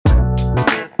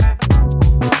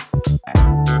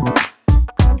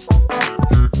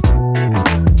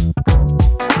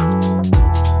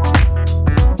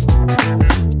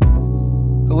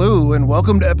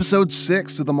Welcome to episode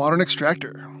 6 of The Modern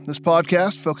Extractor. This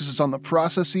podcast focuses on the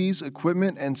processes,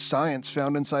 equipment, and science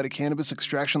found inside a cannabis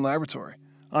extraction laboratory.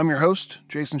 I'm your host,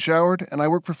 Jason Showard, and I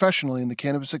work professionally in the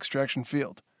cannabis extraction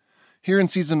field. Here in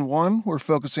Season 1, we're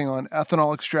focusing on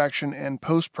ethanol extraction and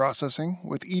post-processing,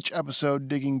 with each episode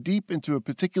digging deep into a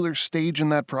particular stage in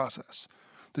that process.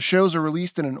 The shows are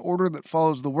released in an order that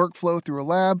follows the workflow through a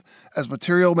lab as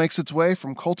material makes its way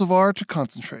from cultivar to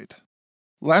concentrate.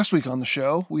 Last week on the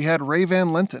show, we had Ray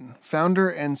Van Lenten, founder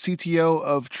and CTO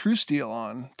of TrueSteel,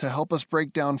 on to help us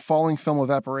break down falling film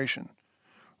evaporation.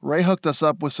 Ray hooked us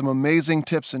up with some amazing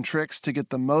tips and tricks to get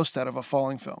the most out of a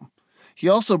falling film. He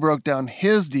also broke down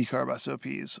his decarb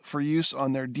SOPs for use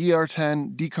on their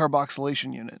DR10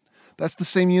 decarboxylation unit. That's the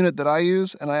same unit that I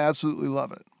use, and I absolutely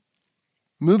love it.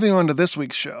 Moving on to this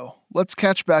week's show, let's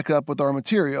catch back up with our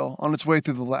material on its way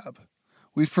through the lab.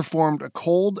 We've performed a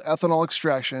cold ethanol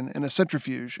extraction in a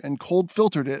centrifuge and cold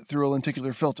filtered it through a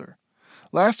lenticular filter.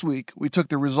 Last week, we took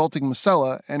the resulting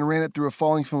micella and ran it through a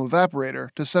falling film evaporator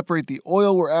to separate the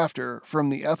oil we're after from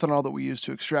the ethanol that we use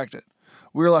to extract it.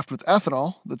 We're left with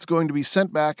ethanol that's going to be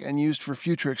sent back and used for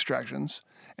future extractions,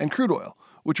 and crude oil,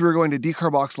 which we're going to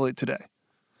decarboxylate today.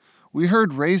 We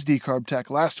heard Ray's decarb tech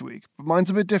last week, but mine's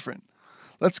a bit different.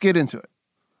 Let's get into it.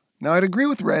 Now, I'd agree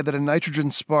with Ray that a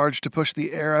nitrogen sparge to push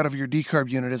the air out of your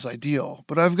decarb unit is ideal,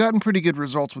 but I've gotten pretty good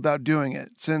results without doing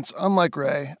it, since, unlike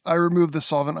Ray, I remove the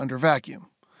solvent under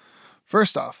vacuum.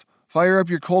 First off, fire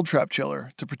up your cold trap chiller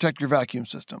to protect your vacuum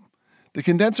system. The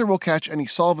condenser will catch any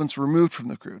solvents removed from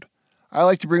the crude. I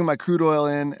like to bring my crude oil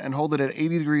in and hold it at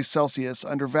 80 degrees Celsius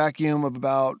under vacuum of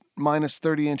about minus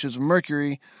 30 inches of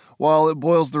mercury while it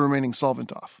boils the remaining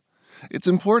solvent off. It's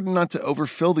important not to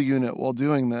overfill the unit while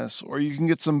doing this, or you can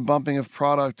get some bumping of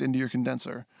product into your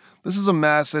condenser. This is a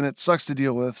mess and it sucks to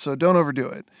deal with, so don't overdo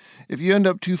it. If you end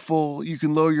up too full, you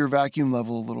can lower your vacuum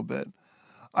level a little bit.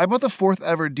 I bought the 4th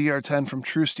ever DR10 from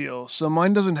TrueSteel, so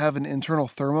mine doesn't have an internal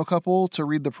thermocouple to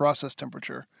read the process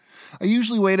temperature. I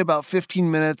usually wait about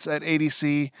 15 minutes at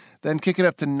 80°C, then kick it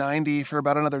up to 90 for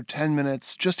about another 10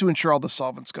 minutes just to ensure all the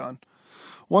solvent's gone.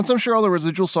 Once I'm sure all the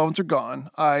residual solvents are gone,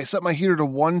 I set my heater to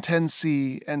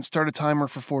 110°C and start a timer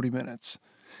for 40 minutes.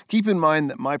 Keep in mind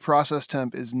that my process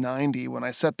temp is 90 when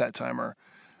I set that timer.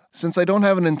 Since I don't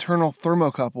have an internal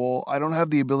thermocouple, I don't have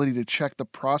the ability to check the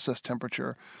process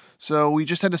temperature, so we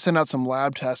just had to send out some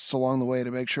lab tests along the way to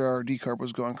make sure our decarb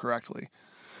was going correctly.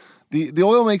 The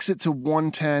oil makes it to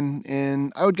 110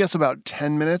 in, I would guess, about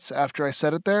 10 minutes after I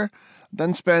set it there,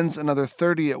 then spends another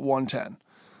 30 at 110.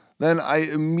 Then I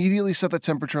immediately set the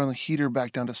temperature on the heater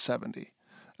back down to 70.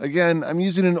 Again, I'm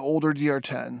using an older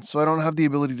DR10, so I don't have the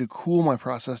ability to cool my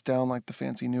process down like the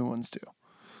fancy new ones do.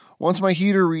 Once my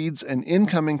heater reads an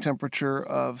incoming temperature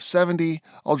of 70,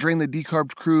 I'll drain the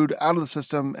decarbed crude out of the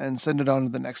system and send it on to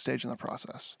the next stage in the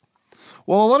process.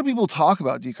 Well, a lot of people talk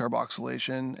about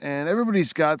decarboxylation, and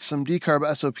everybody's got some decarb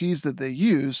SOPs that they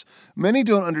use. Many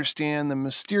don't understand the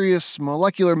mysterious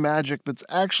molecular magic that's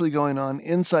actually going on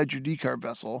inside your decarb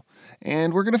vessel,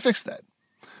 and we're going to fix that.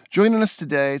 Joining us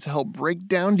today to help break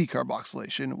down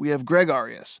decarboxylation, we have Greg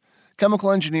Arias,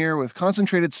 chemical engineer with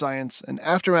Concentrated Science and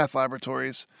Aftermath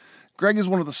Laboratories. Greg is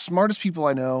one of the smartest people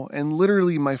I know, and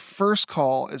literally my first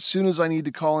call as soon as I need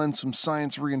to call in some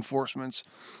science reinforcements.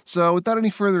 So without any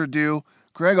further ado,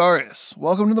 Greg Arias,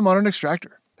 welcome to the Modern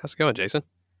Extractor. How's it going, Jason?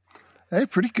 Hey,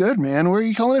 pretty good, man. Where are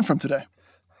you calling in from today?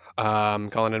 I'm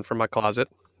calling in from my closet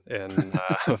in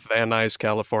Van Nuys,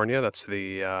 California. That's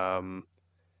the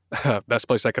best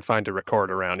place I could find to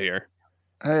record around here.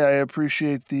 Hey, I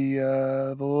appreciate the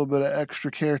little bit of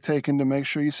extra care taken to make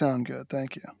sure you sound good.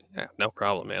 Thank you. Yeah, no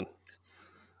problem, man.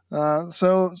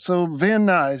 So Van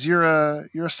Nuys, you're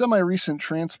a semi-recent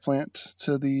transplant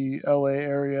to the LA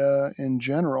area in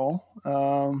general.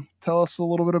 Tell us a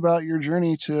little bit about your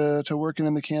journey to working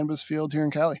in the cannabis field here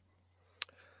in Cali.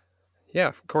 Yeah,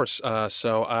 of course.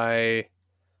 So I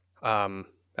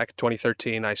back in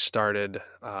 2013, I started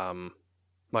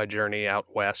my journey out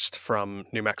west from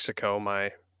New Mexico,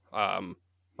 my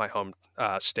home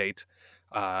state.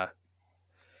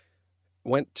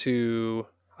 Went to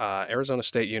Arizona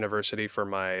State University for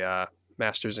my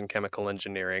master's in chemical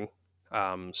engineering.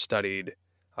 Studied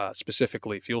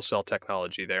specifically fuel cell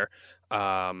technology there.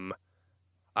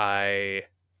 I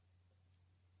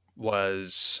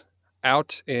was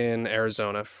out in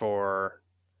Arizona for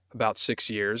about 6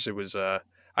 years. It was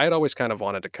I had always kind of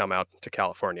wanted to come out to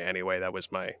California anyway. That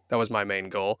was my main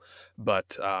goal,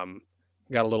 but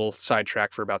got a little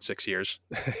sidetracked for about 6 years.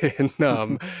 And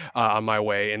on my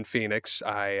way in Phoenix,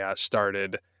 I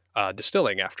started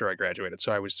distilling after I graduated.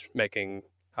 So I was making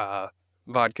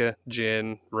vodka,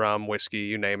 gin, rum, whiskey,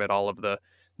 you name it, all of the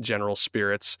general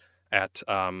spirits at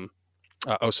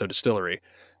Oso Distillery.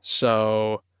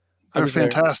 So I They're was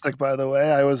there. fantastic, by the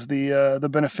way. I was the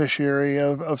beneficiary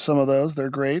of some of those. They're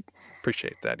great.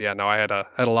 Appreciate that. Yeah, no, I had a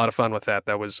lot of fun with that.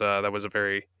 That was a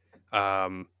very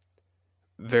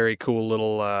very cool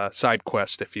little side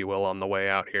quest, if you will, on the way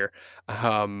out here.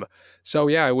 So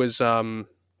yeah, I was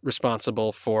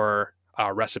responsible for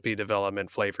recipe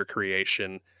development, flavor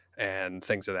creation, and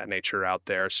things of that nature out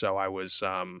there. So I was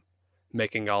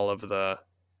making all of the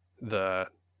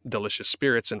delicious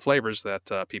spirits and flavors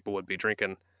that people would be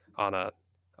drinking on a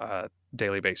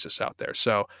daily basis out there.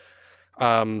 So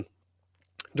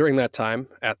during that time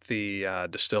at the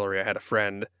distillery, I had a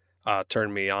friend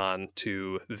turn me on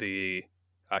to the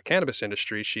cannabis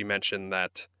industry. She mentioned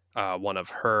that one of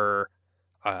her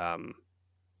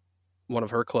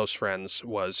close friends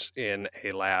was in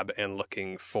a lab and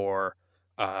looking for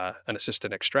an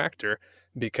assistant extractor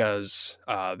because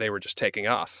they were just taking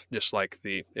off, just like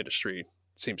the industry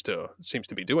seems to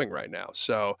be doing right now.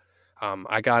 So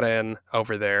I got in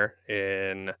over there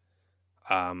in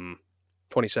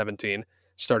 2017,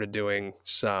 started doing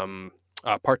some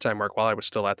part-time work while I was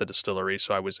still at the distillery.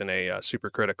 So I was in a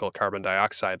supercritical carbon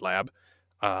dioxide lab,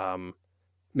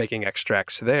 making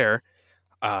extracts there.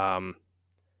 That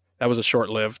was a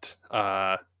short-lived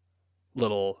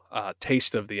little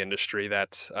taste of the industry.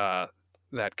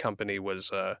 That company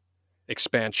was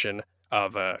expansion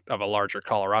of a larger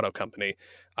Colorado company.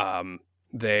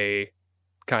 They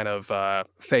kind of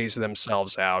phased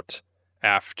themselves out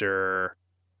after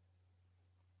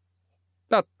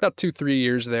about 2-3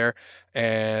 years there,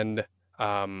 and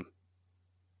after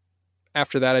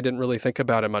that, I didn't really think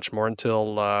about it much more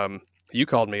until you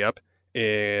called me up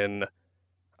in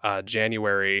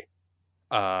January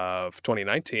of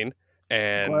 2019,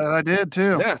 and Glad I did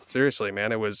too. yeah, seriously,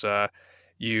 man, it was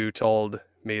you told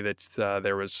me that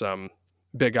there was some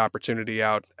big opportunity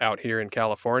out here in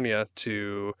California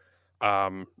to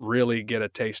really get a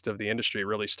taste of the industry,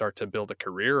 really start to build a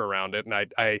career around it, and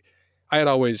I had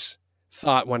always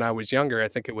thought when I was younger, I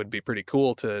think it would be pretty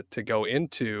cool to go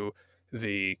into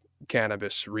the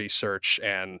cannabis research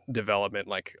and development,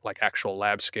 like actual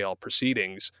lab scale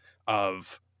proceedings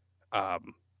of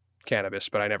cannabis,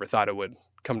 but I never thought it would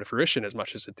come to fruition as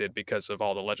much as it did because of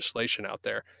all the legislation out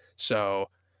there. So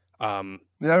yeah,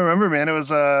 I remember, man. It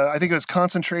was I think it was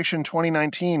Concentration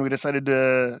 2019. We decided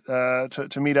to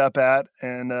meet up at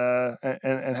and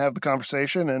have the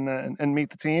conversation and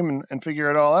meet the team and figure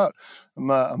it all out.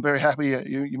 I'm very happy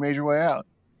you made your way out.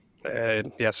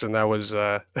 Yes, and that was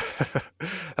that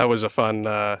was a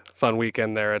fun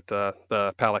weekend there at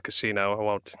the Pala Casino. I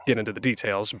won't get into the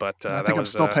details, but I think I'm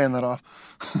still paying that off.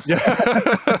 Yeah,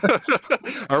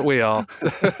 aren't we all?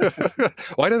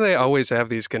 Why do they always have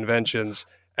these conventions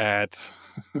at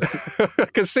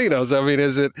casinos? I mean,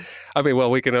 is it? I mean,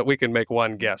 well, we can make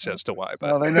one guess as to why,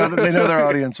 but well, they know their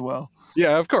audience well.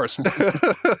 Yeah, of course.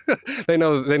 They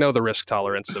know the risk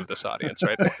tolerance of this audience,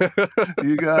 right?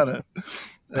 You got it.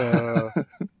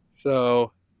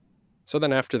 So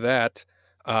then after that,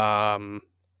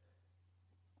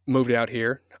 moved out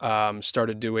here,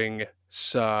 started doing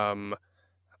some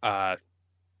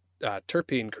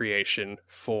terpene creation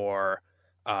for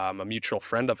a mutual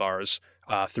friend of ours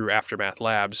through Aftermath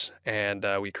Labs, and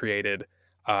we created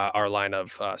our line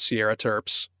of Sierra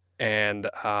terps. And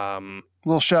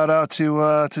little shout out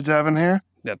to Devin here.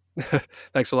 Yeah,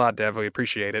 thanks a lot, Dev. We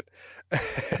appreciate it.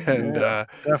 And yeah,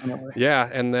 definitely. Yeah,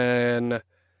 and then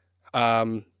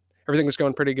everything was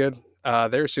going pretty good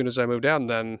there as soon as I moved out. And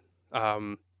then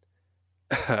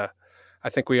I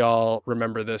think we all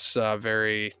remember this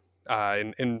very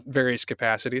in various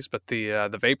capacities, but the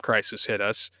vape crisis hit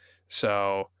us.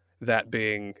 So that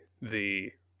being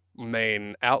the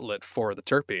main outlet for the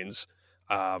terpenes,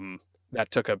 that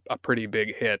took a pretty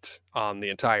big hit on the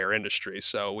entire industry.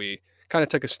 So we kind of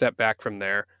took a step back from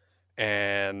there,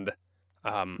 and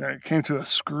it came to a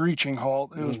screeching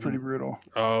halt. It was pretty brutal.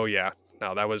 Oh yeah,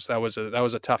 no, that was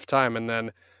a tough time. And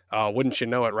then, wouldn't you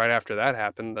know it, right after that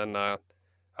happened, then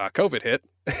COVID hit,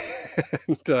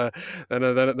 and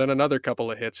then another couple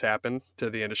of hits happened to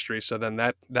the industry. So then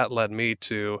that led me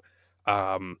to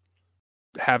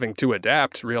having to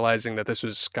adapt, realizing that this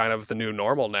was kind of the new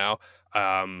normal now.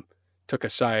 Took a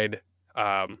side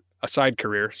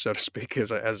career, so to speak,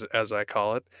 as I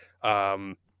call it,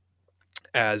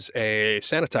 as a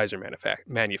sanitizer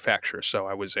manufacturer. So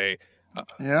I was I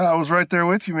was right there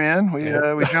with you, man. We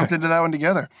jumped into that one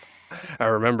together. I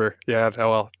remember. Yeah.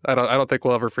 Well, I don't think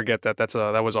we'll ever forget that.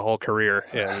 That was a whole career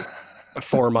in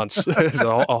 4 months. It was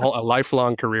a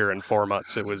lifelong career in 4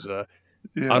 months. It was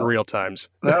Yeah, Unreal times.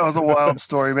 that was a wild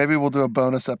story. Maybe we'll do a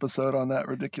bonus episode on that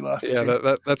Yeah,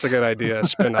 ridiculosity. that's a good idea. A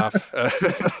spin-off.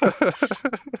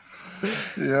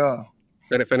 Yeah.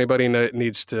 And if anybody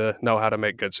needs to know how to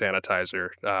make good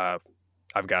sanitizer,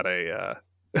 I've got a.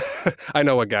 I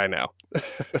know a guy now.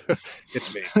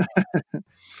 It's me.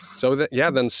 So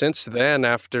then since then,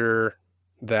 after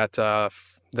that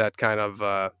that kind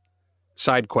of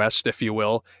side quest, if you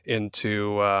will,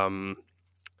 into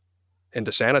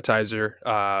sanitizer,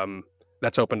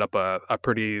 that's opened up a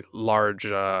pretty large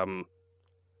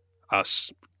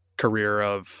career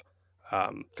of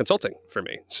consulting for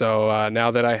me. So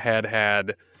now that I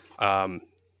had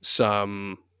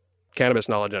some cannabis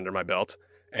knowledge under my belt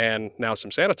and now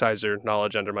some sanitizer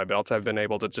knowledge under my belt, I've been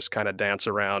able to just kind of dance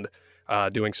around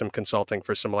doing some consulting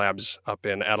for some labs up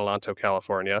in Adelanto,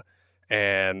 California,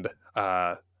 and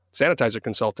sanitizer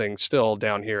consulting still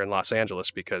down here in Los Angeles,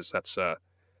 because that's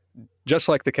just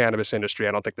like the cannabis industry.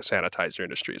 I don't think the sanitizer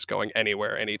industry is going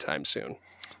anywhere anytime soon.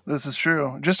 This is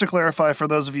true. Just to clarify, for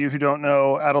those of you who don't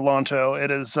know, Adelanto,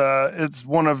 it's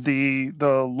one of the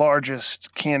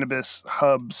largest cannabis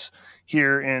hubs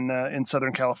here in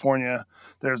Southern California.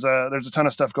 There's a ton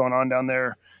of stuff going on down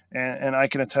there, and I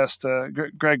can attest.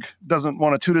 Greg doesn't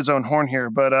want to toot his own horn here,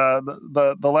 but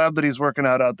the lab that he's working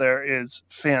out there is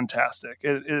fantastic.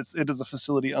 It is a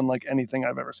facility unlike anything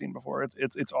I've ever seen before.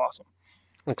 It's awesome.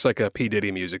 Looks like a P.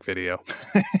 Diddy music video.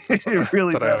 It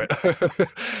really does.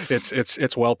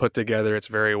 It's well put together. It's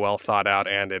very well thought out,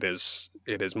 and it is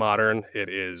modern. It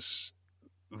is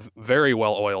very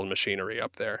well oiled machinery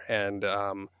up there, and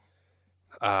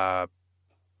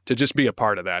to just be a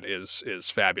part of that is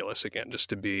fabulous. Again, just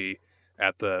to be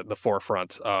at the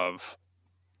forefront of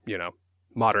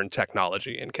modern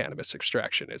technology in cannabis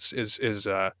extraction is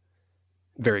a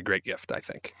very great gift, I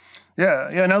think.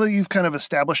 Yeah. Now that you've kind of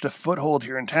established a foothold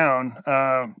here in town,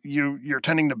 you're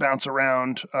tending to bounce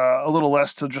around a little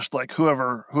less to just like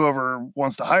whoever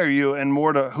wants to hire you, and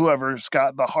more to whoever's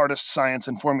got the hardest science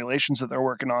and formulations that they're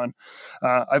working on.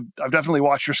 I've definitely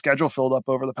watched your schedule filled up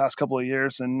over the past couple of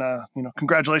years, and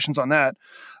congratulations on that.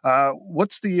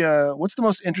 What's the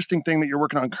most interesting thing that you're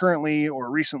working on currently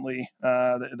or recently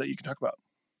that you can talk about?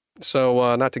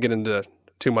 So not to get into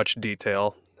too much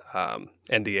detail.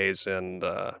 NDAs and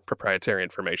proprietary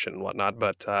information and whatnot,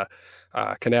 but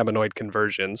cannabinoid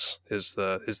conversions is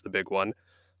the big one.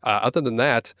 Other than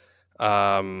that,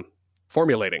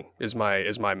 formulating is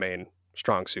my main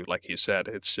strong suit. Like you said,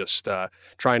 it's just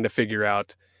trying to figure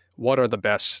out what are the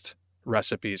best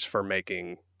recipes for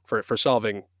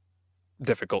solving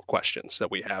difficult questions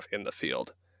that we have in the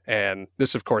field. And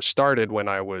this, of course, started when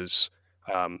I was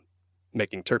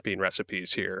making terpene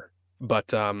recipes here,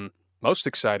 but most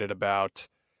excited about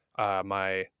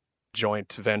my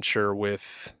joint venture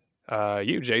with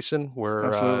you, Jason.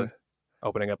 We're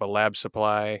opening up a lab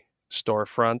supply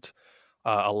storefront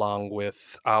along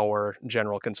with our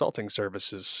general consulting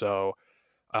services. So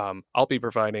I'll be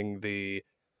providing the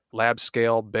lab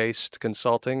scale based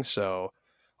consulting. So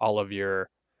all of your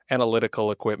analytical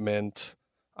equipment,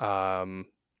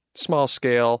 small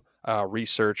scale,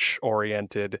 research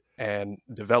oriented, and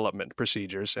development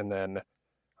procedures. And then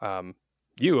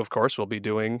you, of course, will be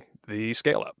doing the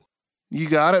scale up. You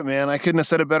got it, man. I couldn't have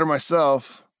said it better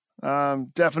myself.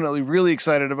 Definitely really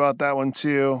excited about that one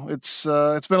too. It's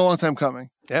been a long time coming.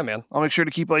 Yeah, man. I'll make sure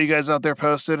to keep all you guys out there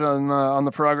posted on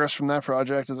the progress from that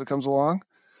project as it comes along.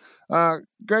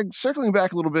 Greg, circling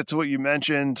back a little bit to what you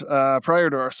mentioned prior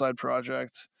to our side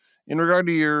project, in regard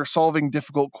to your solving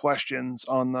difficult questions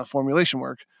on the formulation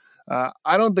work,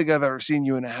 I don't think I've ever seen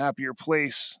you in a happier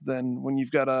place than when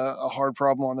you've got a hard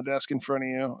problem on the desk in front of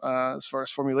you as far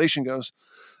as formulation goes.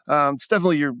 It's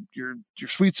definitely your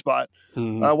sweet spot.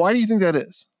 Mm-hmm. Why do you think that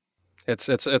is?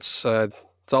 It's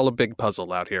all a big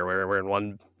puzzle out here. We're in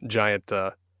one giant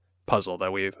puzzle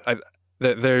that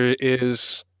there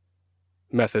is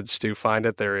methods to find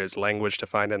it. There is language to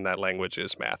find it, and that language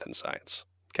is math and science,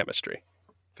 chemistry,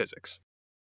 physics.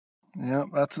 Yeah,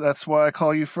 that's why I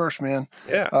call you first, man.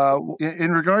 Yeah.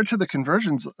 In regard to the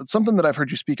conversions, something that I've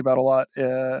heard you speak about a lot,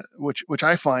 which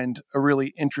I find a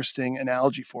really interesting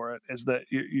analogy for it, is that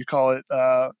you call it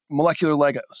molecular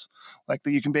Legos, like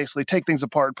that you can basically take things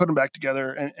apart, put them back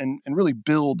together, and really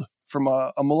build from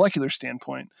a molecular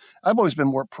standpoint. I've always been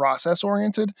more process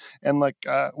oriented, and like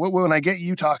when I get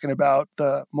you talking about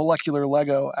the molecular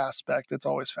Lego aspect, it's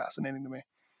always fascinating to me.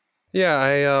 Yeah,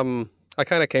 I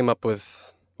kind of came up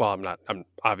with. Well, I'm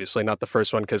obviously not the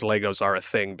first one because Legos are a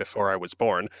thing before I was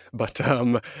born. But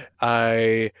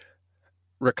I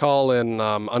recall in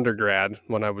undergrad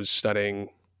when I was studying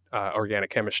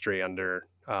organic chemistry under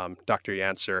Dr.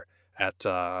 Yancer at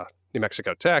New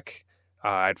Mexico Tech,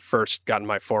 I'd first gotten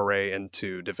my foray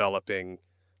into developing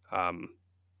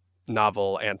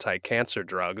novel anti-cancer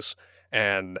drugs,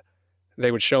 and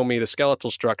they would show me the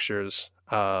skeletal structures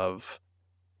of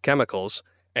chemicals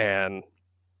and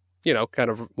kind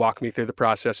of walk me through the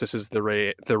process. This is the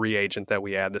reagent that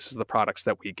we add. This is the products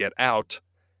that we get out,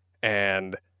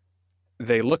 and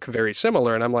they look very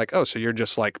similar. And I'm like, oh, so you're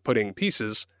just like putting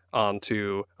pieces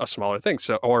onto a smaller thing,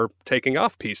 so or taking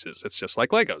off pieces. It's just like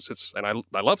Legos.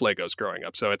 I love Legos growing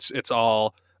up. So it's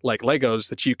all like Legos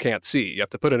that you can't see. You have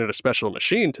to put it in a special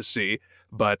machine to see,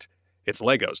 but it's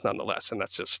Legos nonetheless. And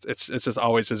that's just it's just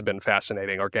always has been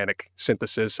fascinating. Organic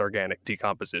synthesis, organic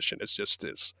decomposition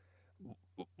is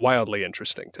wildly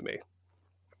interesting to me.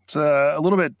 It's a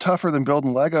little bit tougher than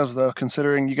building Legos, though,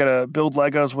 considering you got to build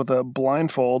Legos with a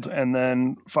blindfold, and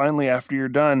then finally, after you're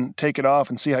done, take it off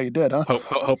and see how you did, huh?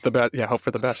 Hope the best. Yeah, hope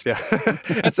for the best. Yeah,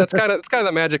 that's kind of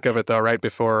the magic of it, though, right?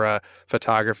 Before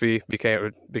photography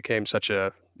became such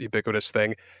a ubiquitous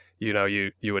thing,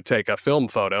 you would take a film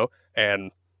photo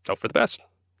and hope for the best,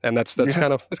 and that's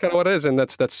kind of what it is, and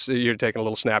that's you're taking a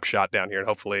little snapshot down here, and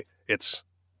hopefully it's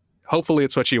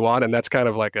what you want, and that's kind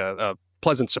of like a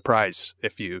pleasant surprise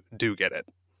if you do get it.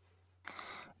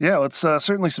 Yeah, it's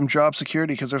certainly some job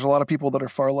security because there's a lot of people that are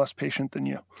far less patient than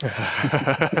you.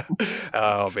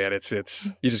 Oh man, it's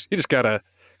you just gotta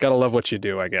love what you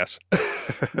do, I guess.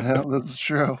 Yeah, that's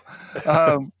true.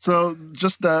 So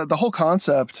just the whole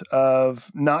concept of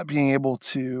not being able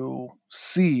to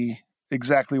see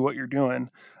exactly what you're doing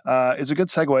is a good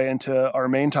segue into our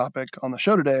main topic on the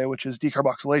show today, which is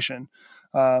decarboxylation.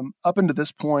 Up until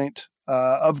this point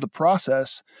of the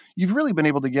process, you've really been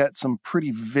able to get some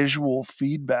pretty visual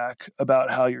feedback about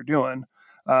how you're doing.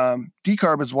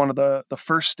 Decarb is one of the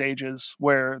first stages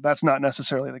where that's not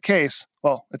necessarily the case.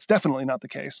 Well, it's definitely not the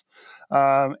case.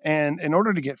 And in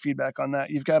order to get feedback on that,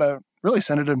 you've got to really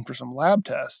send it in for some lab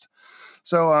tests.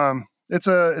 So it's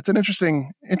an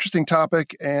interesting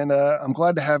topic, and I'm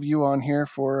glad to have you on here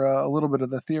for a little bit of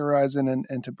the theorizing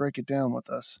and to break it down with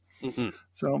us. Mm-hmm.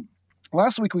 So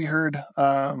last week we heard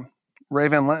Ray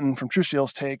Van Lenten from True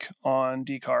Steel's take on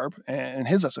decarb and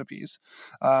his SOPs.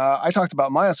 I talked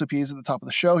about my SOPs at the top of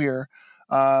the show here.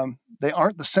 They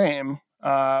aren't the same,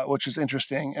 which is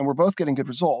interesting, and we're both getting good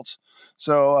results.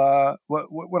 So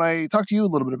when I talked to you a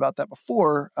little bit about that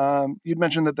before, you'd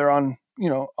mentioned that they're on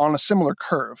a similar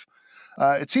curve.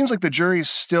 It seems like the jury's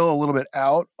still a little bit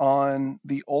out on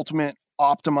the ultimate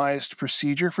optimized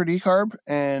procedure for decarb,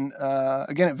 and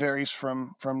again, it varies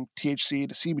from THC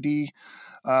to CBD.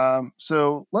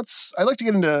 So I'd like to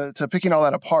get into picking all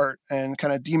that apart and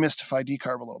kind of demystify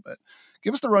decarb a little bit.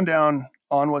 Give us the rundown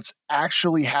on what's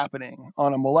actually happening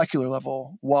on a molecular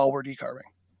level while we're decarbing.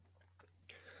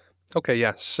 Okay,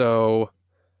 yeah. So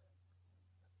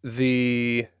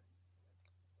the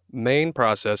main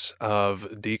process of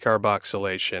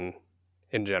decarboxylation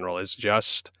in general is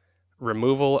just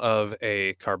removal of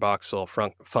a carboxyl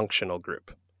functional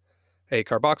group. A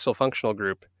carboxyl functional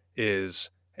group is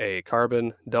a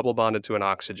carbon double bonded to an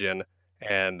oxygen,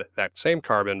 and that same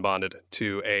carbon bonded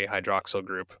to a hydroxyl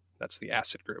group. That's the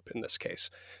acid group in this case.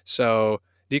 So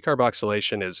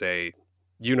decarboxylation is a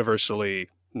universally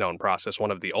known process,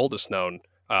 one of the oldest known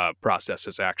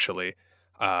processes, actually,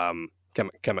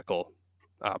 chemical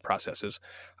processes.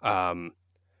 And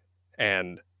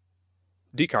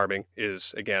decarbing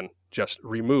is, again, just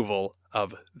removal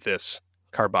of this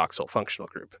carboxyl functional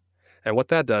group. And what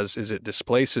that does is it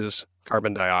displaces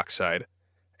carbon dioxide,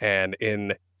 and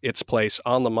in its place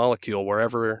on the molecule,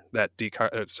 wherever that the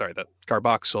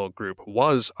carboxyl group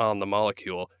was on the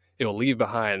molecule, it will leave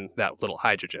behind that little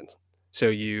hydrogen. So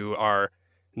you are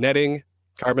netting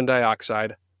carbon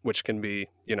dioxide, which can be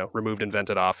removed and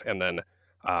vented off, and then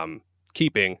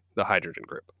keeping the hydrogen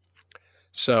group.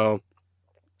 So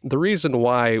the reason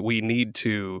why we need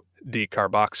to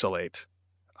decarboxylate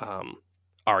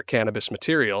our cannabis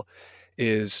material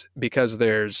is because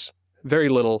there's very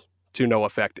little to no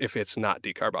effect if it's not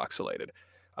decarboxylated.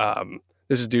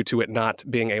 This is due to it not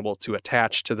being able to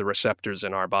attach to the receptors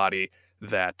in our body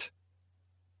that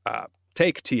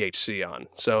take THC on.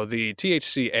 So the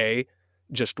THCA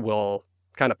just will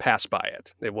kind of pass by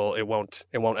it. It won't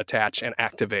attach and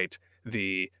activate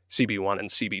the CB1 and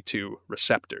CB2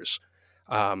 receptors.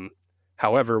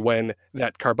 However, when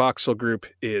that carboxyl group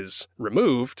is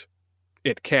removed,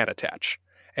 it can attach.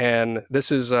 And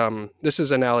this is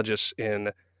analogous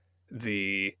in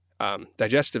the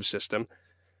digestive system.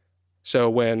 So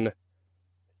when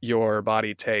your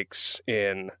body takes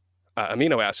in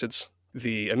amino acids,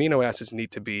 the amino acids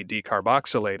need to be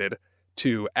decarboxylated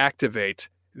to activate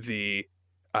the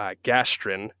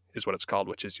gastrin, is what it's called,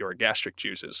 which is your gastric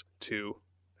juices, to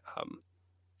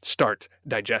start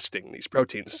digesting these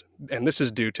proteins. And this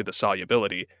is due to the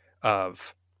solubility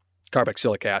of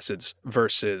carboxylic acids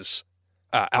versus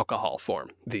alcohol form,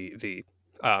 the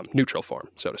neutral form,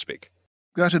 so to speak.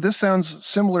 Gotcha. This sounds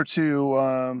similar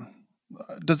to,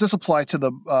 does this apply to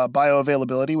the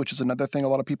bioavailability, which is another thing a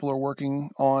lot of people are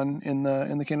working on in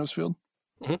the cannabis field?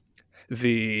 Mm-hmm.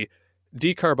 The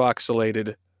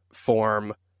decarboxylated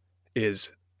form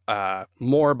is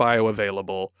more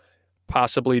bioavailable,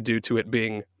 possibly due to it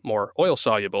being more oil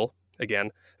soluble, again,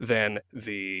 than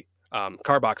the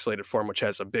carboxylated form, which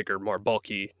has a bigger, more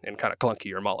bulky and kind of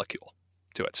clunkier molecule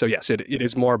to it. So yes, it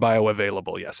is more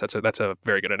bioavailable. Yes, that's a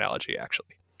very good analogy,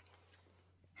 actually.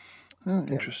 Oh,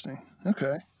 interesting.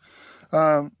 Okay.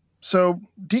 So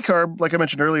decarb, like I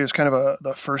mentioned earlier, is kind of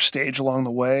the first stage along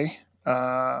the way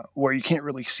where you can't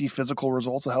really see physical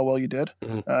results of how well you did.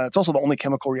 Mm-hmm. It's also the only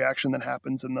chemical reaction that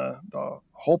happens in the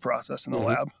whole process in the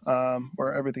Mm-hmm. lab,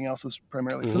 where everything else is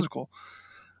primarily Mm-hmm. physical.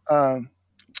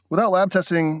 Without lab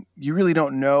testing, you really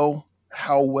don't know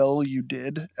how well you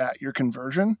did at your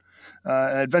conversion.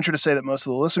 And I'd venture to say that most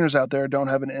of the listeners out there don't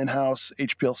have an in-house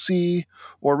HPLC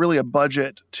or really a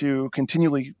budget to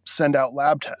continually send out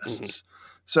lab tests. Mm-hmm.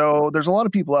 So there's a lot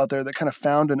of people out there that kind of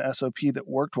found an SOP that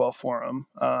worked well for them,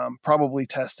 probably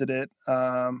tested it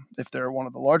if they're one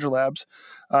of the larger labs,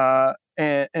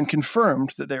 and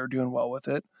confirmed that they were doing well with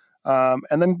it.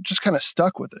 And then just kind of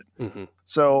stuck with it. Mm-hmm.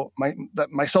 So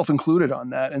myself included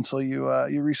on that until you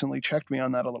recently checked me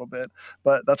on that a little bit.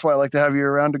 But that's why I like to have you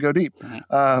around to go deep.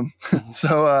 Mm-hmm.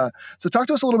 So talk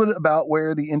to us a little bit about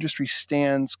where the industry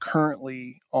stands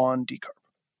currently on decarb.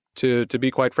 To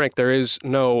be quite frank, there is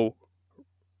no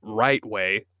right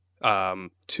way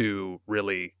to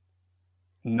really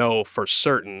know for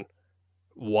certain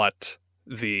what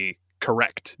the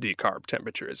correct decarb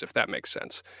temperature is, if that makes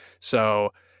sense.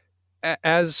 So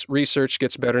as research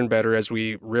gets better and better, as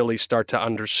we really start to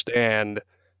understand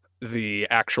the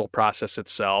actual process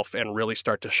itself and really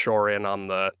start to shore in on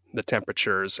the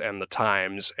temperatures and the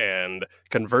times and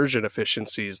conversion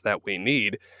efficiencies that we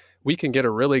need, we can get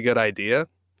a really good idea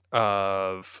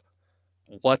of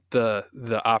what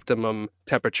the optimum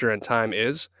temperature and time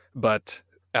is. But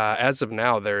as of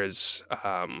now, there is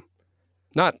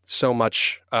not so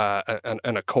much an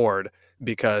accord,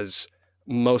 because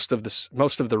most of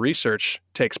the research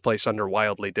takes place under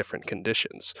wildly different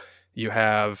conditions. You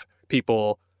have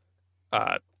people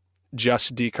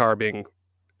just decarbing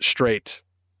straight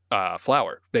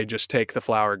flour. They just take the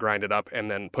flour, grind it up,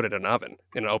 and then put it in an oven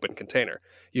in an open container.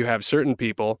 You have certain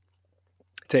people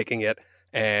taking it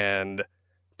and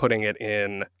putting it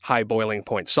in high boiling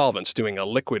point solvents, doing a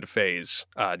liquid phase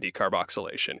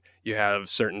decarboxylation. You have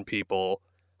certain people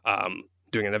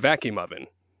doing it in a vacuum oven.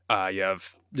 You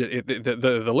have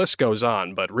the list goes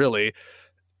on, but really,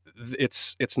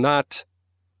 it's not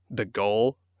the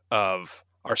goal of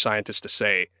our scientists to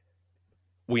say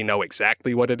we know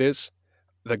exactly what it is.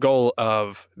 The goal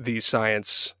of these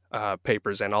science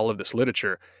papers and all of this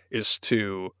literature is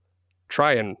to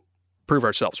try and prove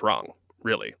ourselves wrong,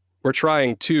 really. We're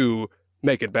trying to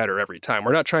make it better every time.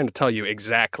 We're not trying to tell you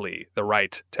exactly the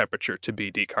right temperature to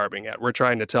be decarbing at. We're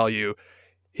trying to tell you,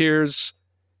 here's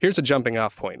a jumping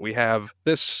off point. We have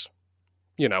this,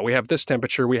 we have this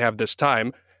temperature, we have this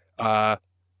time.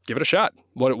 Give it a shot.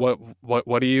 What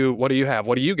do you have?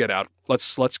 What do you get out?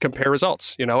 Let's compare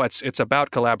results. It's about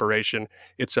collaboration.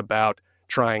 It's about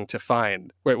trying to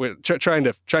find trying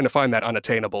to find that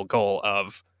unattainable goal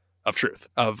of truth,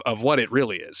 of what it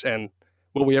really is. And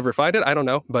will we ever find it? I don't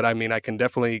know, but I mean, I can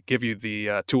definitely give you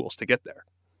the tools to get there.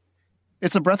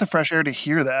 It's a breath of fresh air to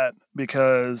hear that,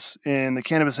 because in the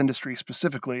cannabis industry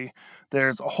specifically,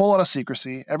 there's a whole lot of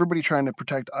secrecy, everybody trying to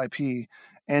protect IP,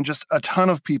 and just a ton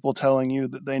of people telling you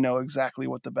that they know exactly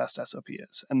what the best SOP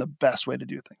is and the best way to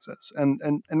do things is.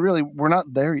 And really, we're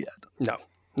not there yet.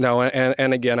 No.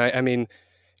 And again, I mean,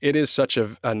 it is such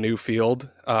a new field.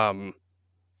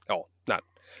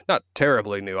 Not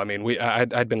terribly new. I mean,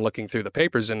 I'd been looking through the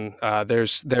papers, and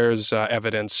there's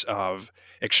evidence of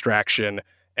extraction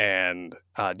and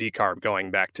decarb going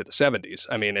back to the 70s.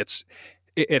 I mean,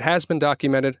 it has been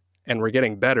documented, and we're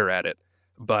getting better at it.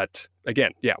 But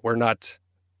again, yeah,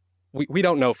 we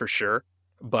don't know for sure.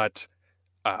 But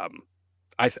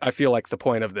I feel like the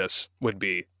point of this would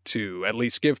be to at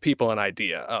least give people an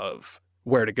idea of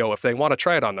where to go if they want to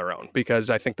try it on their own, because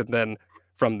I think that then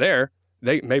from there,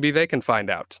 maybe they can find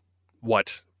out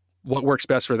what works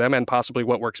best for them and possibly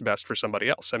what works best for somebody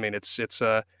else. I mean, it's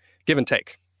a give and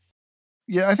take.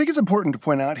 Yeah, I think it's important to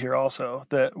point out here also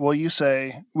that, well, you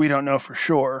say we don't know for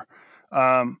sure.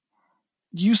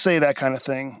 You say that kind of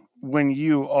thing when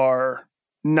you are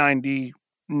 99%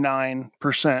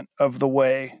 99% of the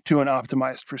way to an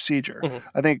optimized procedure. Mhm.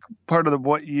 I think part of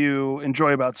what you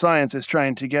enjoy about science is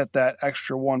trying to get that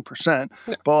extra 1%.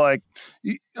 Yeah. But like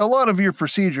a lot of your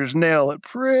procedures nail it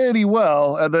pretty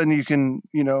well, and then you can,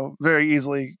 very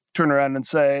easily turn around and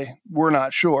say we're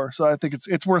not sure. So I think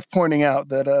it's worth pointing out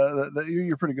that that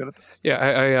you're pretty good at this. Yeah,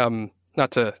 I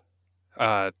not to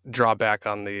draw back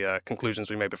on the conclusions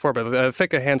we made before, but I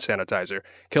think a hand sanitizer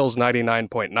kills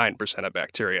 99.9% of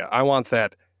bacteria. I want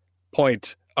that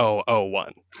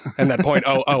 0.001 and that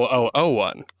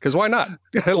 0.00001, because why not?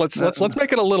 let's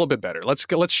make it a little bit better.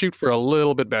 Let's shoot for a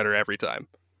little bit better every time.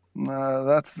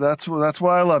 That's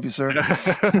why I love you, sir.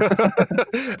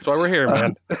 That's why we're here,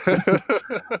 man.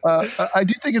 I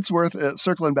do think it's worth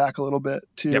circling back a little bit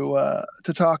to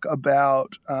talk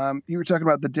about. You were talking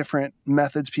about the different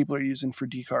methods people are using for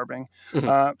decarbing.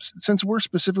 Mhm. Since we're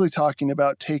specifically talking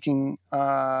about taking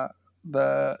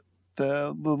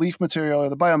the leaf material or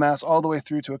the biomass all the way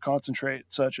through to a concentrate,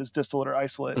 such as distillate or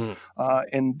isolate,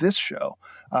 in this show,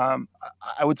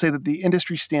 I would say that the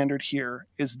industry standard here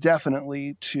is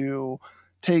definitely to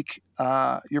take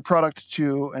your product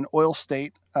to an oil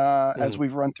state, as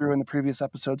we've run through in the previous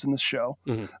episodes in this show.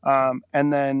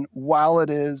 And then while it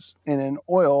is in an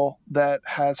oil that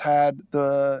has had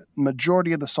the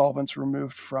majority of the solvents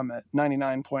removed from it,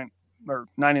 99%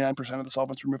 of the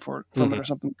solvents removed from it or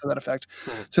something to that effect,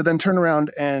 to then turn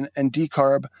around and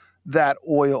decarb that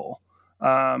oil,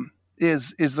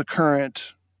 is the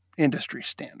current industry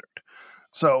standard.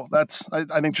 So that's,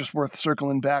 I think, just worth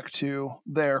circling back to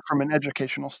there from an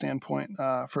educational standpoint,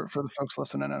 for the folks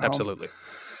listening at home. Absolutely.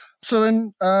 So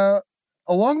then,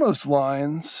 along those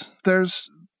lines, there's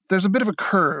a bit of a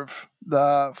curve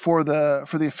for the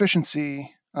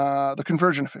efficiency, the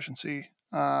conversion efficiency,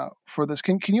 for this.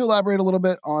 Can you elaborate a little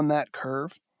bit on that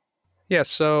curve? Yeah.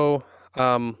 So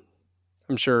I'm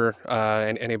sure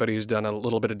anybody who's done a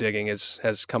little bit of digging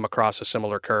has come across a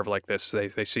similar curve like this.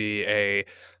 They see a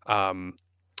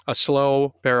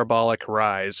slow parabolic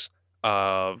rise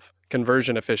of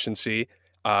conversion efficiency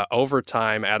over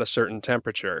time at a certain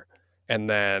temperature, and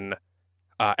then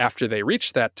after they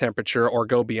reach that temperature or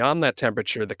go beyond that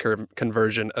temperature, the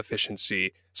conversion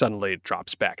efficiency suddenly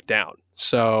drops back down.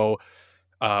 So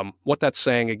what that's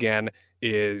saying again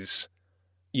is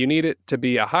you need it to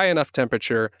be a high enough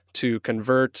temperature to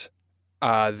convert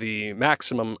the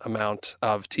maximum amount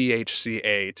of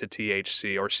THCA to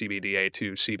THC or CBDA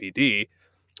to CBD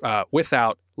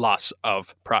without loss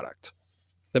of product.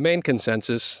 The main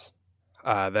consensus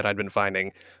that I'd been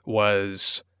finding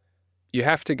was you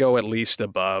have to go at least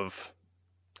above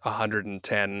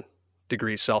 110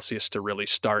 degrees Celsius to really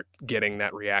start getting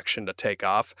that reaction to take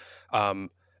off.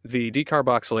 The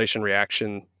decarboxylation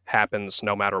reaction happens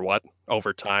no matter what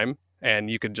over time, and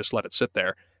you could just let it sit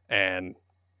there and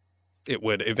it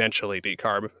would eventually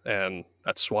decarb. And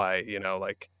that's why,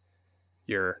 like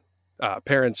your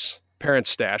parents'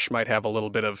 stash might have a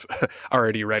little bit of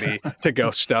already ready to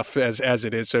go stuff as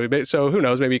it is. So who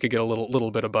knows, maybe you could get a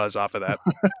little bit of buzz off of that.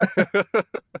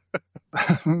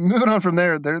 Moving on from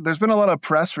there's been a lot of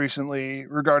press recently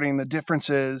regarding the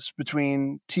differences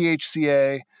between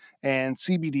THCA and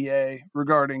CBDA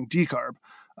regarding decarb.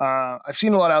 I've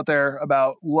seen a lot out there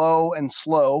about low and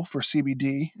slow for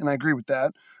CBD, and I agree with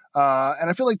that. And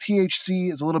I feel like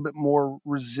THC is a little bit more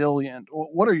resilient.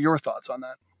 What are your thoughts on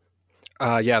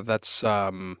that? Yeah, that's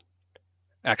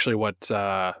actually what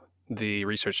the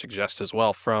research suggests as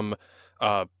well from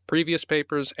previous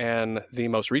papers and the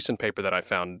most recent paper that I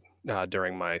found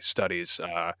during my studies.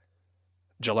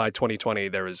 July 2020,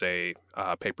 there was a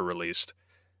paper released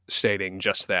stating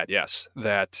just that, yes,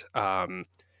 that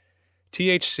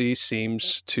THC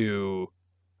seems to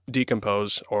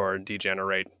decompose or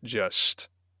degenerate just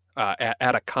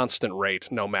at a constant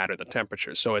rate, no matter the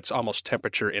temperature. So it's almost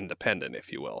temperature independent,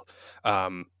 if you will,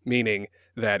 meaning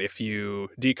that if you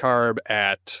decarb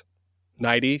at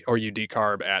 90 or you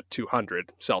decarb at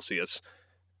 200 Celsius,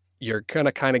 you're going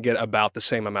to kind of get about the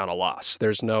same amount of loss.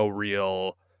 There's no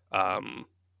real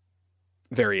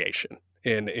variation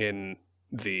in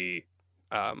the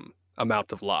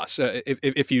amount of loss.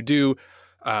 If you do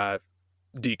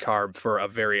decarb for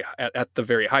at the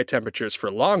very high temperatures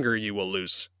for longer, you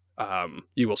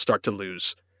will start to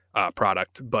lose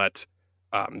product, but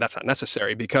that's not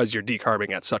necessary because you're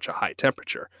decarbing at such a high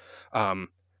temperature.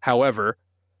 However,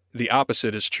 the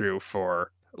opposite is true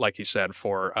for, like you said,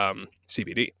 for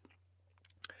CBD.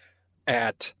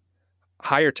 At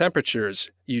higher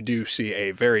temperatures, you do see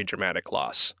a very dramatic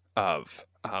loss of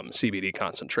CBD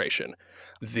concentration.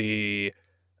 The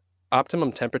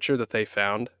optimum temperature that they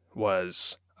found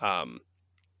was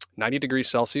 90 degrees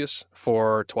Celsius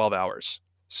for 12 hours.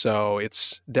 So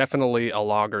it's definitely a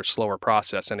longer, slower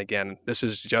process. And again, this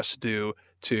is just due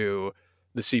to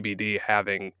the CBD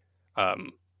having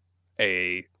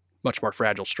a much more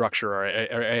fragile structure, or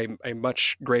a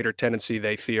much greater tendency,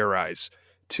 they theorize,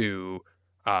 to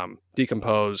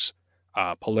decompose,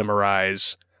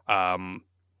 polymerize,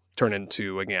 turn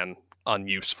into, again,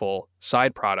 unuseful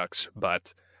side products.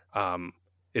 But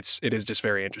it is just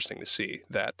very interesting to see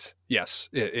that, yes,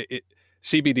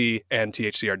 CBD and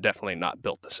THC are definitely not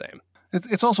built the same.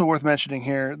 It's also worth mentioning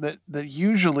here that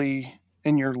usually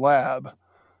in your lab,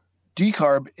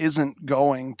 decarb isn't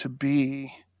going to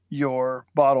be your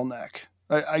bottleneck.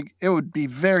 It would be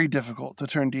very difficult to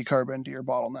turn decarb into your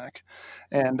bottleneck.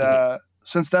 And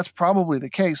since that's probably the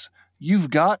case,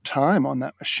 you've got time on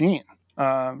that machine.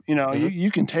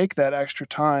 You can take that extra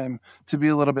time to be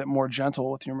a little bit more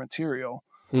gentle with your material.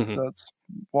 So it's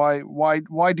why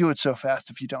do it so fast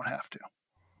if you don't have to?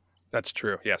 That's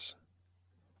true. Yes.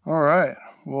 All right.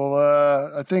 Well,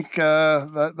 I think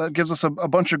that gives us a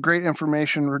bunch of great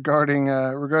information regarding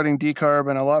decarb,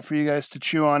 and a lot for you guys to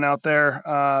chew on out there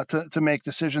to make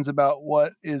decisions about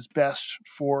what is best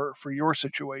for your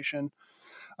situation.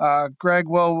 Greg,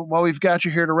 well, while we've got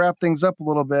you here to wrap things up a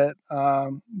little bit,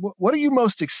 what are you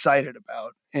most excited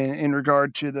about in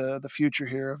regard to the future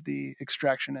here of the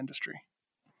extraction industry?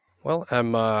 Well,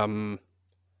 I'm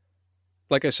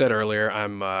like I said earlier,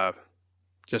 I'm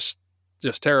just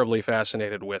terribly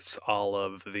fascinated with all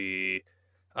of the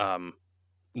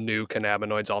new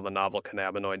cannabinoids, all the novel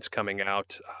cannabinoids coming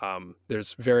out.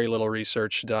 There's very little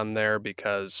research done there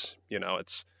because,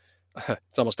 it's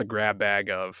it's almost a grab bag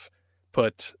of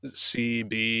put C,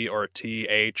 B, or T,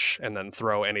 H, and then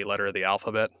throw any letter of the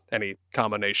alphabet, any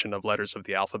combination of letters of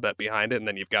the alphabet behind it, and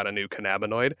then you've got a new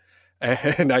cannabinoid.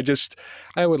 And I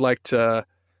would like to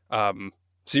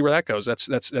see where that goes. That's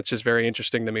just very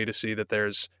interesting to me to see that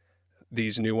there's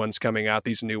these new ones coming out,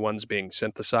 these new ones being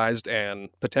synthesized, and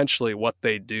potentially what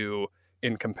they do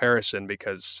in comparison,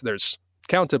 because there's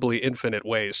countably infinite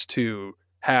ways to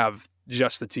have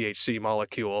just the THC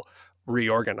molecule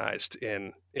reorganized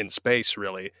in space,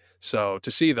 really. So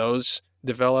to see those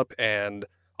develop, and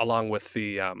along with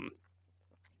the,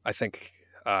 I think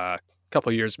a couple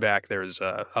of years back, there was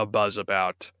a buzz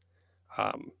about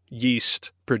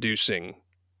yeast producing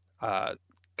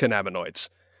cannabinoids.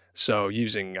 So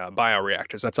using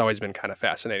bioreactors, that's always been kind of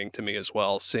fascinating to me as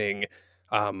well, seeing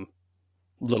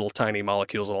little tiny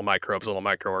molecules, little microbes, little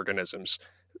microorganisms,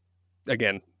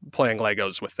 again, playing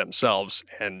Legos with themselves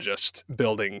and just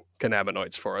building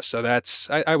cannabinoids for us. So that's,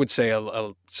 I would say,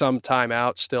 some time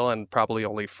out still, and probably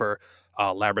only for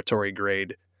laboratory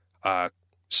grade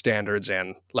standards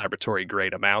and laboratory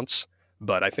grade amounts.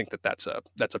 But I think that's a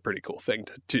pretty cool thing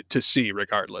to see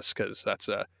regardless, because that's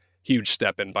a huge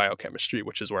step in biochemistry,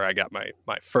 which is where I got my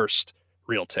first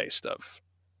real taste of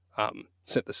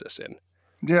synthesis in.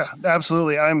 Yeah,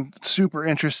 absolutely. I'm super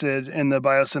interested in the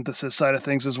biosynthesis side of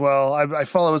things as well. I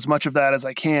follow as much of that as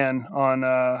I can on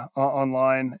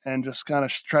online, and just kind of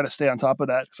try to stay on top of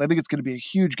that, because I think it's going to be a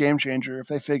huge game changer if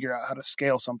they figure out how to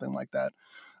scale something like that.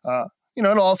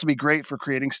 It'll also be great for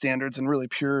creating standards and really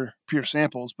pure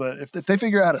samples. But if they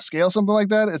figure out how to scale something like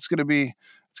that, it's going to be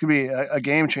a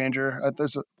game changer.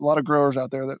 There's a lot of growers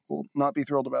out there that will not be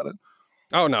thrilled about it.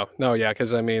 Oh, no, yeah,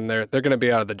 because I mean they're going to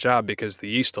be out of the job because the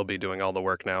yeast will be doing all the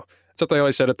work now. That's what they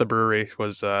always said at the brewery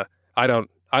was, I don't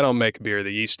make beer,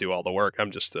 the yeast do all the work. I'm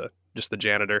just the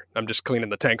janitor. I'm just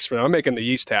cleaning the tanks for them. I'm making the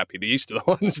yeast happy. The yeast are the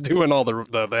ones doing all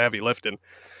the heavy lifting.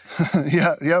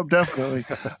 Yeah, definitely.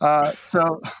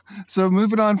 So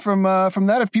moving on from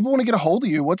that, if people want to get a hold of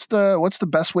you, what's the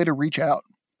best way to reach out?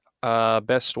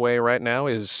 Best way right now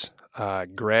is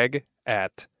Greg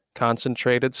at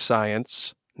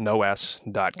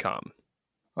concentratedscience.com.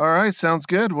 All right, sounds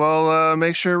good. Well,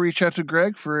 make sure to reach out to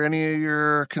Greg for any of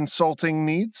your consulting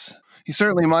needs. He's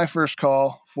certainly my first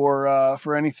call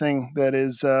for anything that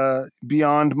is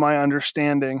beyond my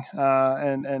understanding,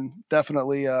 and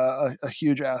definitely a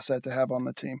huge asset to have on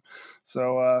the team.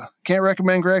 So can't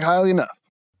recommend Greg highly enough.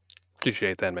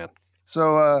 Appreciate that, man.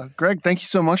 So, Greg, thank you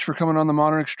so much for coming on the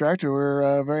Modern Extractor.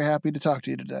 We're very happy to talk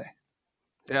to you today.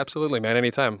 Yeah, absolutely, man.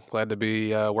 Anytime. Glad to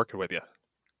be working with you.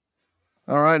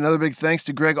 All right, another big thanks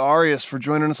to Greg Arias for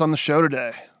joining us on the show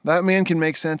today. That man can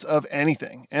make sense of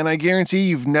anything, and I guarantee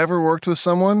you've never worked with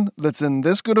someone that's in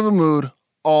this good of a mood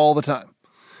all the time.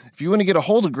 If you want to get a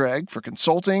hold of Greg for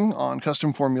consulting on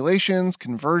custom formulations,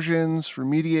 conversions,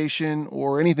 remediation,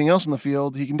 or anything else in the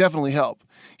field, he can definitely help.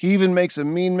 He even makes a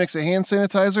mean mix of hand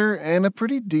sanitizer and a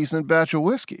pretty decent batch of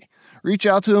whiskey. Reach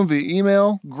out to him via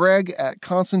email,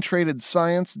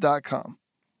 greg@concentratedscience.com.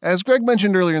 As Greg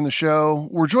mentioned earlier in the show,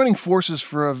 we're joining forces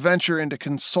for a venture into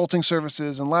consulting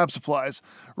services and lab supplies.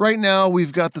 Right now,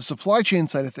 we've got the supply chain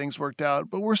side of things worked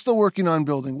out, but we're still working on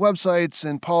building websites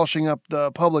and polishing up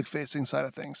the public-facing side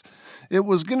of things. It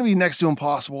was going to be next to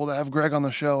impossible to have Greg on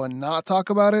the show and not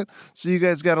talk about it, so you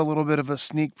guys got a little bit of a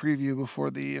sneak preview before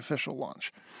the official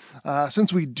launch.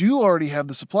 Since we do already have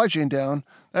the supply chain down,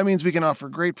 that means we can offer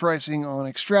great pricing on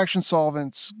extraction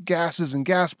solvents, gases and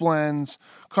gas blends,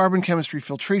 carbon chemistry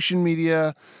filtration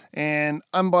media, and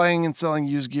I'm buying and selling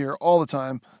used gear all the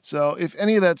time. So if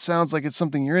any of that sounds like it's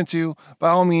something you're into, by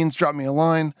all means, drop me a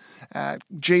line at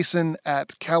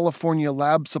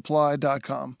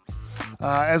jason@californialabsupply.com.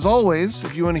 As always,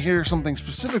 if you want to hear something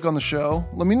specific on the show,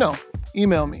 let me know.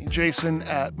 Email me,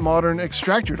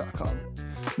 jason@modernextractor.com.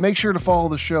 Make sure to follow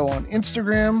the show on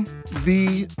Instagram,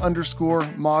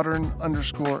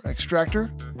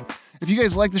 _modern_extractor. If you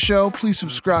guys like the show, please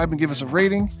subscribe and give us a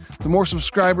rating. The more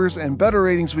subscribers and better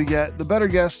ratings we get, the better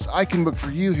guests I can book for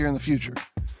you here in the future.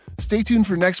 Stay tuned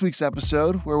for next week's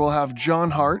episode, where we'll have John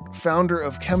Hart, founder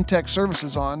of Chemtech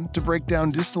Services, on to break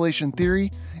down distillation theory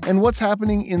and what's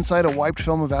happening inside a wiped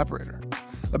film evaporator.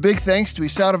 A big thanks to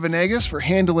Isauta Venegas for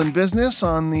handling business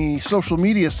on the social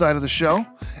media side of the show,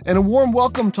 and a warm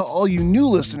welcome to all you new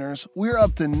listeners. We're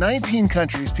up to 19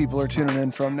 countries people are tuning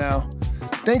in from now.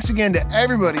 Thanks again to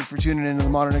everybody for tuning in to The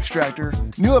Modern Extractor.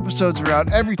 New episodes are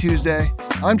out every Tuesday.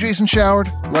 I'm Jason Showard.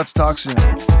 Let's talk soon.